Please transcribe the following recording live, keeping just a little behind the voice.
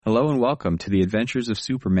Hello and welcome to the Adventures of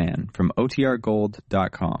Superman from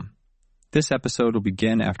OTRGold.com. This episode will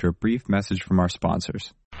begin after a brief message from our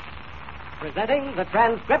sponsors. Presenting the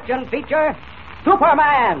transcription feature,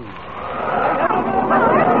 Superman! Up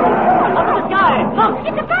in the sky! Look,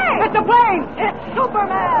 it's a bird! It's a plane! It's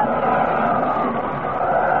Superman!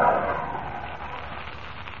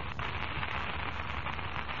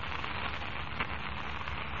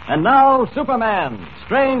 And now, Superman,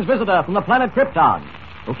 strange visitor from the planet Krypton,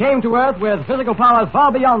 who came to Earth with physical powers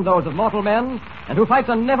far beyond those of mortal men, and who fights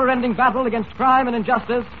a never-ending battle against crime and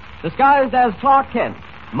injustice, disguised as Clark Kent,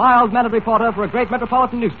 mild-mannered reporter for a great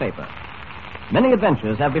metropolitan newspaper. Many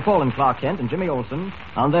adventures have befallen Clark Kent and Jimmy Olsen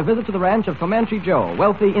on their visit to the ranch of Comanche Joe,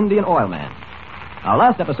 wealthy Indian oil man. Our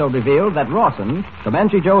last episode revealed that Rawson,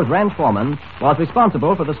 Comanche Joe's ranch foreman, was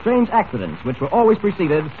responsible for the strange accidents which were always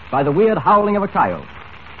preceded by the weird howling of a coyote.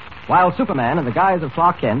 While Superman, in the guise of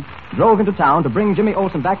Clark Kent, drove into town to bring Jimmy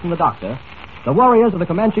Olsen back from the doctor, the warriors of the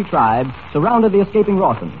Comanche tribe surrounded the escaping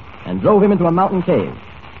Rawson and drove him into a mountain cave.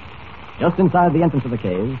 Just inside the entrance of the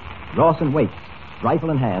cave, Rawson waits,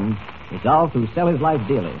 rifle in hand, resolved to sell his life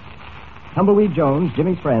dearly. Tumbleweed Jones,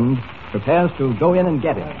 Jimmy's friend, prepares to go in and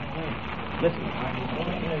get him. Listen.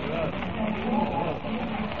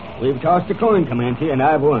 We've tossed a coin, Comanche, and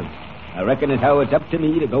I've won. I reckon it's how it's up to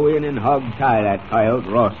me to go in and hog-tie that coyote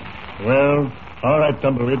Rawson. Well, all right,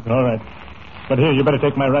 Tumbleweed, all right. But here, you better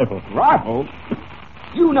take my rifle. Rifle?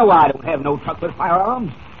 You know I don't have no truck with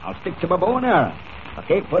firearms. I'll stick to my bow and arrow. If I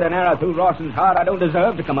can't put an arrow through Rawson's heart, I don't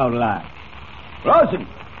deserve to come out alive. Rawson!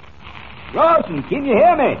 Rawson, can you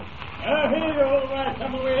hear me? I hear you, all right,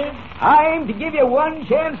 Tumbleweed. I aim to give you one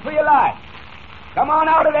chance for your life. Come on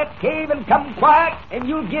out of that cave and come quiet, and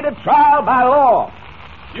you'll get a trial by law.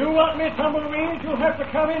 You want me, Tumbleweed? You'll have to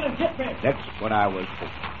come in and get me. That's what I was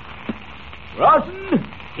hoping. Rawson,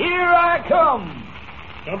 here I come.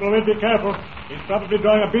 Tumbleweed, be careful. He's probably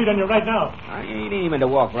drawing a bead on you right now. I ain't aiming to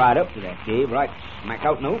walk right up to that cave, right smack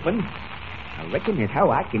out in the open. I reckon that's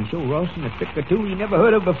how I can show Rawson a trick or two he never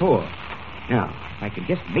heard of before. Now, if I can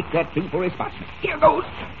just make that thing for his spots. Here goes.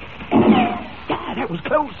 God, that was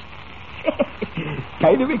close.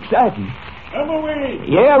 Kind of exciting. Tumbleweed!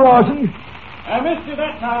 Yeah, Rawson? I missed you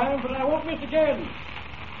that time, but I won't miss again.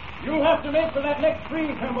 You'll have to make for that next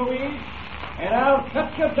tree, Tumbleweed, and I'll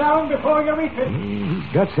cut you down before you reach it. He's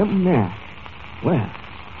got something there. Well,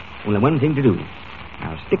 only one thing to do.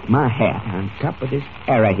 I'll stick my hat on top of this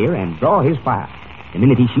arrow here and draw his fire. The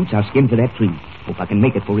minute he shoots, I'll skin for that tree. Hope I can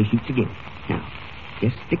make it before he shoots again. Now,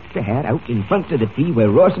 just stick the hat out in front of the tree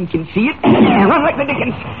where Rawson can see it. Run like the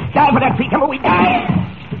dickens. Dive for that tree, Tumbleweed. Dive!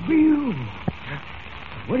 Whew.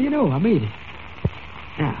 What do you know? I made it.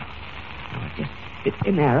 Now I just fit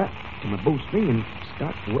an arrow to my bowstring and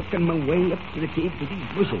start working my way up to the cave to these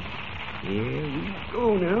bushes. Here we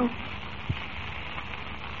go now.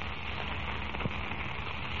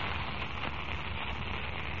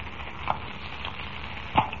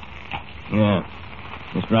 Yeah.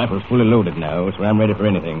 This rifle's fully loaded now, so I'm ready for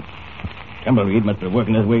anything. Tumbleweed must be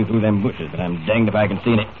working his way through them bushes, but I'm danged if I can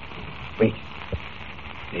see it. Wait.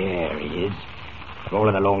 There he is.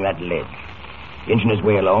 Rolling along that ledge. Inching his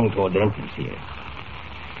way along toward the entrance here.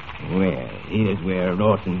 Well, here's where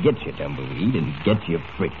Rawson gets you, Tumbleweed, and gets you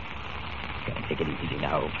free. Gotta take it easy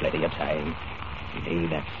now, plenty of time. Lay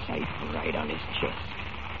that sight right on his chest.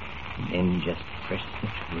 And then just press the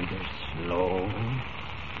trigger slow,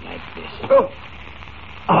 like this. Oh!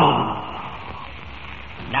 Ah!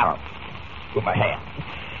 Narrow. With my hand.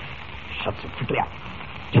 Shut so quickly up.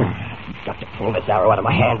 Got to pull this arrow out of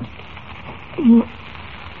my hand.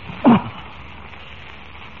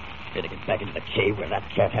 Better get back into the cave where that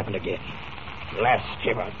can't happen again. Last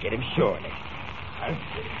him, I'll get him surely.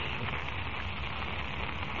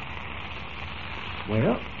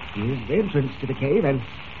 Well, here's the entrance to the cave, and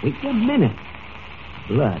wait a minute.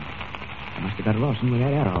 Blood. I must have got Rawson with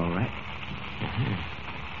that arrow, all right.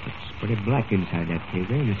 It's pretty black inside that cave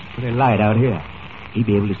there, and it's pretty light out here. He'd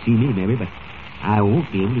be able to see me, maybe, but I won't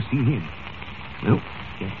be able to see him. Nope.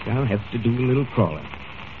 Guess I'll have to do a little crawling.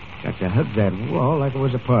 Got to hug that wall like I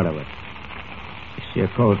was a part of it. This here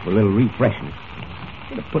calls for a little refreshing.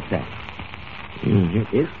 Where'd I put that? Here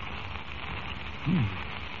it is.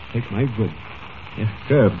 Take my good. Yes,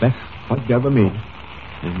 sir. Best hug you ever made.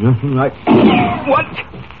 There's nothing like... What?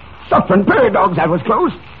 Suffering prairie dogs, that was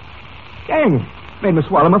close. Dang. Made me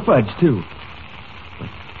swallow my fudge, too. But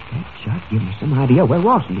that shot gave me some idea where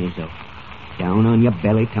Rawson is, though. Down on your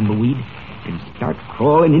belly, Tumbleweed, and start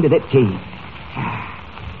crawling into that cave.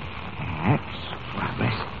 That's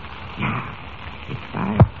progress. Now, if I...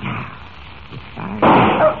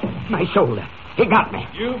 My shoulder. He got me.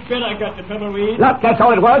 You bet I got the tumbleweed. Luck, that's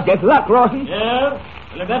all it was. Just luck, Rawson. Yeah?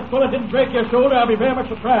 Well, if that bullet didn't break your shoulder, I'll be very much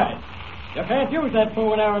surprised. You can't use that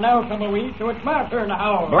bow and arrow now, Tumbleweed, so it's my turn to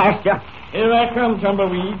howl. Blast you. Here I come,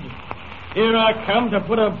 Tumbleweed. Here I come to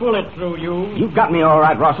put a bullet through you. You've got me all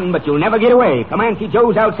right, Rawson, but you'll never get away. Comanche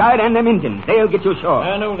Joe's outside and them Indians. They'll get you sure.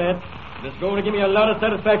 I know that. It's going to give me a lot of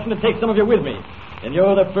satisfaction to take some of you with me. And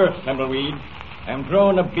you're the first, Tumbleweed. I'm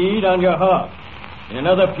drawing a bead on your heart. In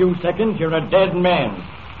another few seconds, you're a dead man.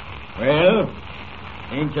 Well,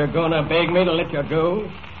 ain't you gonna beg me to let you go?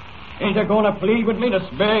 Ain't you gonna plead with me to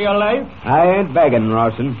spare your life? I ain't begging,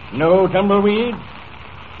 Rawson. No, Tumbleweed?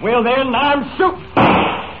 Well, then, I'm shooting.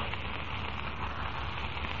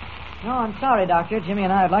 No, I'm sorry, Doctor. Jimmy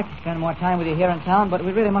and I would like to spend more time with you here in town, but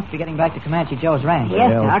we really must be getting back to Comanche Joe's ranch.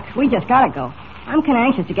 Yes, Doc. We just gotta go. I'm kind of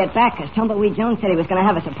anxious to get back because Tumbleweed Jones said he was going to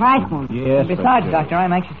have a surprise for me. Yes. Besides, Doctor,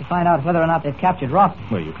 I'm anxious to find out whether or not they've captured Rawson.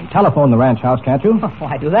 Well, you can telephone the ranch house, can't you?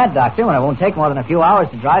 Why do that, Doctor, when it won't take more than a few hours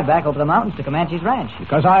to drive back over the mountains to Comanche's ranch?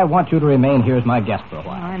 Because I want you to remain here as my guest for a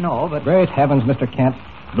while. I know, but... Great heavens, Mr. Kent.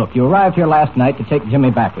 Look, you arrived here last night to take Jimmy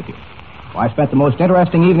back with you. Well, I spent the most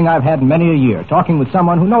interesting evening I've had in many a year talking with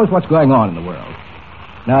someone who knows what's going on in the world.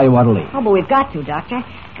 Now you want to leave. Oh, but we've got to, Doctor.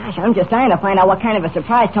 Gosh, I'm just dying to find out what kind of a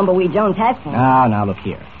surprise Tumbleweed Jones has for me. Now, look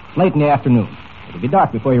here. It's late in the afternoon. It'll be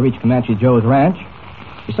dark before you reach Comanche Joe's ranch.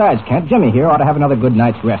 Besides, Kent, Jimmy here ought to have another good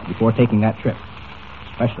night's rest before taking that trip.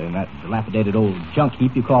 Especially in that dilapidated old junk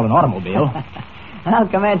heap you call an automobile. Well,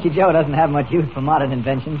 Comanche Joe doesn't have much use for modern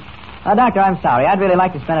inventions. Doctor, I'm sorry. I'd really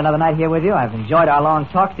like to spend another night here with you. I've enjoyed our long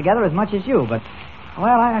talks together as much as you, but...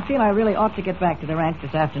 Well, I feel I really ought to get back to the ranch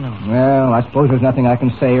this afternoon. Well, I suppose there's nothing I can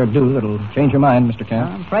say or do that'll change your mind, Mr. Kent.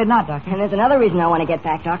 I'm afraid not, Doctor. And there's another reason I want to get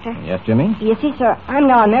back, Doctor. Yes, Jimmy? You see, sir, I'm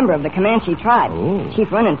now a member of the Comanche tribe. Oh. Chief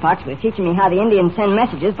Running Fox was teaching me how the Indians send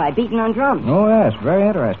messages by beating on drums. Oh, yes, very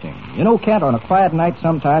interesting. You know, Kent, on a quiet night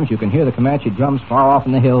sometimes you can hear the Comanche drums far off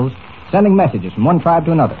in the hills, sending messages from one tribe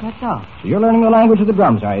to another. That's all. So you're learning the language of the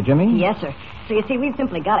drums, are you, Jimmy? Yes, sir. So you see, we've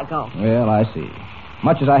simply got to go. Well, I see.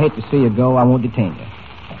 Much as I hate to see you go, I won't detain you.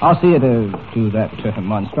 I'll see you to that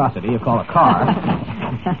monstrosity you call a car.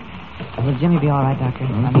 Will Jimmy be all right, Doctor?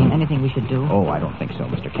 I mean, anything we should do? Oh, I don't think so,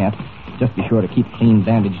 Mr. Kent. Just be sure to keep clean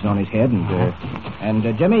bandages on his head, and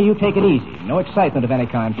Jimmy, you take it easy. No excitement of any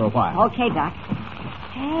kind for a while. Okay, Doc.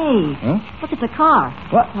 Hey, Huh? look at the car.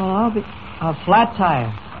 What? Oh, a flat tire.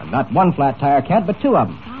 Not one flat tire, Kent, but two of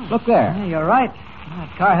them. Look there. Yeah, you're right.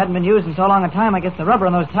 That car hadn't been used in so long a time, I guess the rubber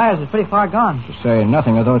on those tires was pretty far gone. To say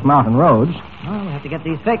nothing of those mountain roads. Well, we'll have to get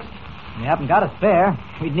these fixed. We haven't got a spare.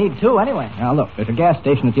 We'd need two anyway. Now, look, there's a gas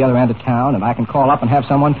station at the other end of town, and I can call up and have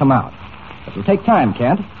someone come out. But it'll take time,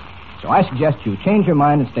 Kent. So I suggest you change your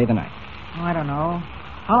mind and stay the night. Oh, I don't know.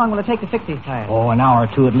 How long will it take to fix these tires? Oh, an hour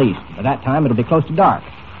or two at least. By that time, it'll be close to dark.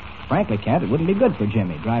 Frankly, Kent, it wouldn't be good for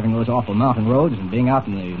Jimmy, driving those awful mountain roads and being out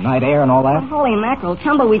in the night air and all that. Well, holy mackerel,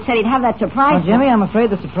 Tumbleweed said he'd have that surprise. Well, Jimmy, I'm afraid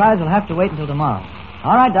the surprise will have to wait until tomorrow.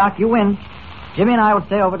 All right, Doc, you win. Jimmy and I will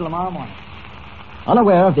stay over till tomorrow morning.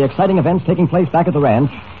 Unaware of the exciting events taking place back at the ranch,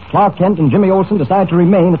 Clark Kent and Jimmy Olsen decide to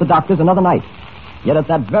remain at the doctor's another night. Yet at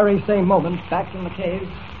that very same moment, back in the cave...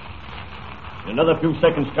 In another few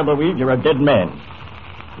seconds, Tumbleweed, you're a dead man.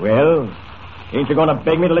 Well, ain't you going to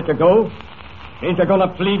beg me to let you go? Ain't you going to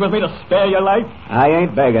plead with me to spare your life? I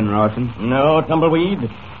ain't begging, Rawson. No, Tumbleweed.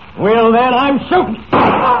 Well, then, I'm shooting.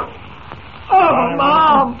 Oh,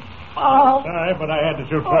 Mom! Oh. Sorry, but I had to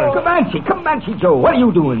shoot first. Comanche Joe, what are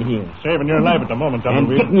you doing here? Saving your life at the moment, And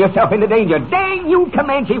Tumbleweed. getting yourself into danger. Dang you,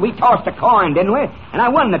 Comanche. We tossed a coin, didn't we? And I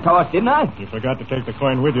won the toss, didn't I? You forgot to take the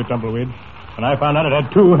coin with you, Tumbleweed. When I found out it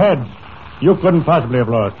had two heads, you couldn't possibly have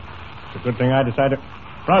lost. It's a good thing I decided...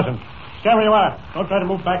 Rawson, stay where you are. Don't try to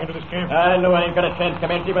move back into this cave. I know I ain't got a chance,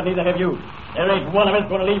 Comanche, but neither have you. There ain't one of us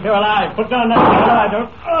going to leave here alive. Put down that gun. I don't.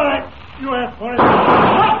 All right. You asked for it.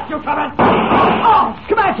 What? You coming? Oh,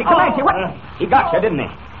 Comanche, what? He got you, didn't he?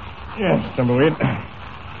 Yes, Tumbleweed.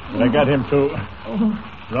 But I got him, too.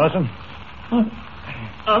 Rawson?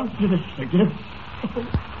 I'm finished, I guess.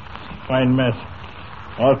 Fine mess.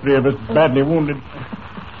 All three of us badly wounded.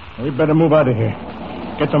 We'd better move out of here.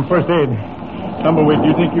 Get some first aid. Tumbleweed, do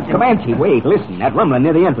you think you can... Comanche, wait, listen. That rumbling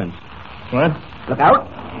near the entrance. What? Look out.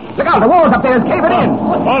 Look out, the walls up there is caving in.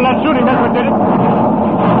 All that shooting, that's what did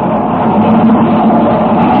it.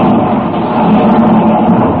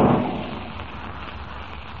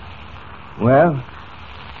 Well,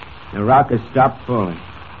 the rock has stopped falling.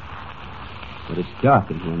 But it's dark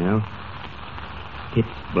in here now. Pitch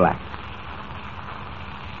black.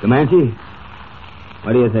 Comanche,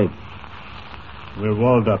 what do you think? We're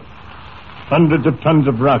walled up. Hundreds of tons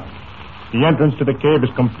of rock. The entrance to the cave is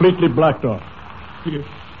completely blocked off.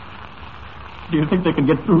 Do you think they can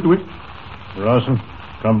get through to it? Rawson,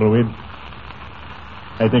 Tumbleweed,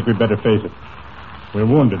 I think we'd better face it. We're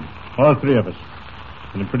wounded, all three of us,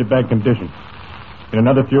 in a pretty bad condition. In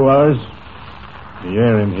another few hours, the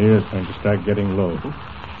air in here is going to start getting low.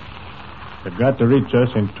 They've got to reach us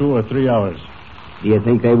in 2 or 3 hours. Do you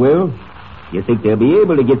think they will? You think they'll be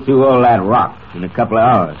able to get through all that rock in a couple of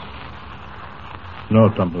hours? No,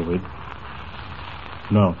 Tumbleweed.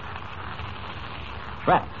 No.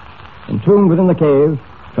 Trapped. Entombed within the cave,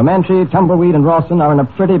 Comanche, Tumbleweed, and Rawson are in a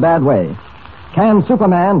pretty bad way. Can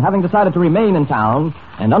Superman, having decided to remain in town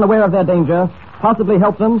and unaware of their danger, possibly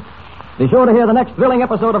help them? Be sure to hear the next thrilling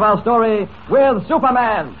episode of our story with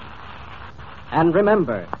Superman. And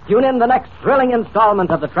remember, tune in the next thrilling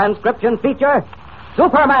installment of the transcription feature,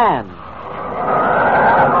 Superman.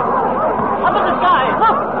 Up in the sky,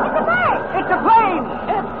 look! It's a plane! It's a plane!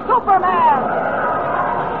 It's Superman!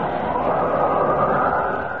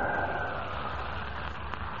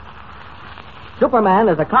 Superman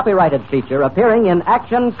is a copyrighted feature appearing in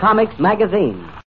Action Comics magazine.